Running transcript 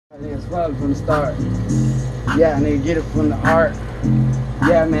Nigga swell from the start. Yeah, nigga get it from the art.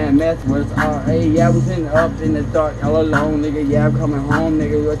 Yeah, man, meth was R.A. Yeah, I was up in the dark, all alone, nigga. Yeah, I'm coming home,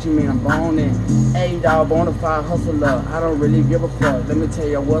 nigga. What you mean I'm boning? Hey, dog, bonafide hustler. I don't really give a fuck. Let me tell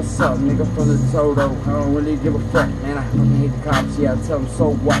you what's up, nigga. From the Soto, I don't really give a fuck, man. I fucking hate the cops. Yeah, I tell them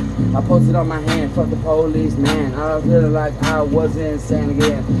so what. I posted on my hand, fuck the police, man. I was feeling like I was insane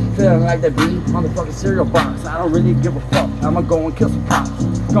again. Feeling like the beat on the fucking cereal box. I don't really give a fuck. I'ma go and kill some cops.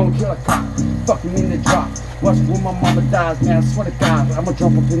 Gonna kill a cop. Fucking in the drop. Watch when my mama dies, man, I swear to God, I'ma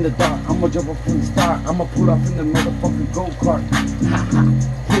jump up in the dark, I'ma jump up from the start, I'ma pull up in the motherfucking go-kart. Ha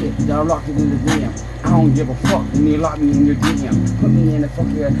ha, hit it, y'all locked it in the DM. I don't give a fuck when you lock me in your DM. Put me in the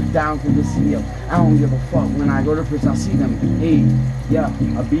fucking down to the seal. I don't give a fuck when I go to prison, I see them. Hey, yeah,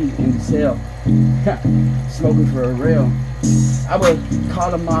 I be in the cell. Smoking for a real. I was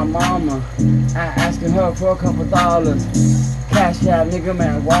calling my mama, asking her for a couple dollars. Cash out, nigga,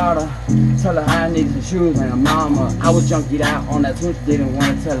 man, water. Tell her I need some shoes, man, mama. I was junkied out on that Twitch, didn't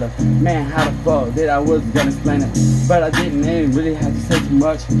want to tell her. Man, how the fuck did I was gonna explain it. But I didn't really have to say too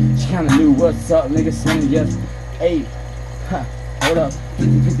much. She kinda knew what's up, nigga, saying yes. Hey, hold up.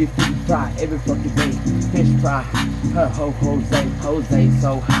 50, 50 fry every fucking day. Fish fry, her Jose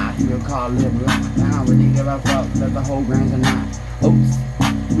so hot, he'll call live life. I don't really give a fuck that the whole grains are not.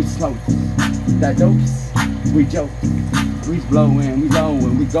 Oops, we smoke, that dopes, we joke. We blowin', we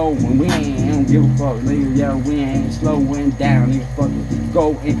blowin', we goin', we ain't give a fuck, nigga, yeah, we ain't slowing down, nigga, fuck it,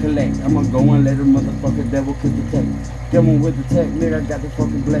 go and collect, I'ma go and let a motherfucker devil kick the tech, come on with the tech, nigga, I got the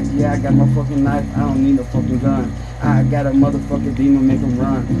fucking black, yeah, I got my fucking knife, I don't need no fucking gun, I got a motherfucking demon, make him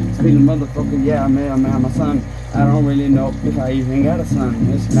run, speed the motherfucker, yeah, man, my son, I don't really know if I even got a son,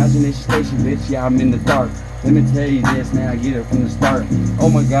 it's imagination station, bitch, yeah, I'm in the dark, let me tell you this, man, I get it from the start, oh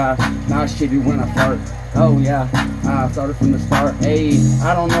my god, now shitty when I fart. Oh yeah, I started from the start. Hey,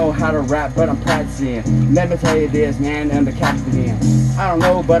 I don't know how to rap, but I'm practicing. Let me tell you this, man, I'm the captain again. I don't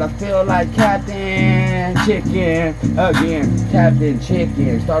know, but I feel like Captain Chicken again. Captain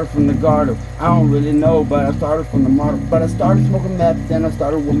Chicken, started from the garden. I don't really know, but I started from the model. But I started smoking meth, then I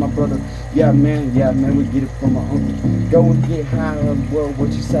started with my brother. Yeah, man, we get it from my uncle. Go and get high on the world, what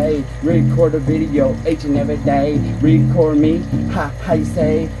you say? Record a video each and every day. Record me, how you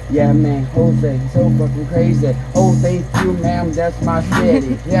say? Yeah, man, Jose, so fucking crazy. Oh, thank you, ma'am, that's my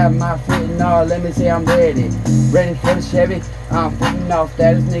city. Yeah, my fentanyl, let me say I'm ready. Ready for the Chevy, I'm fitting off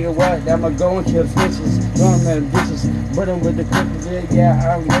status, nigga, what? I'ma go and kill switches, run them bitches, put them with the clippers, yeah,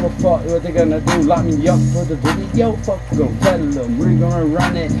 I don't give a fuck what they gonna do, lock me up for the video, fuck, go tell them, we're gonna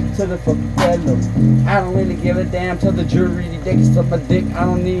run it to the fucking fellow. I don't really give a damn to the jury, they can suck my dick, I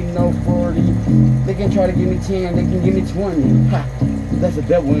don't need no 40, they can try to give me 10, they can give me 20, ha, that's the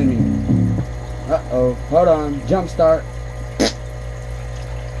devil in me. Uh-oh, hold on, jump start.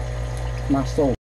 My soul.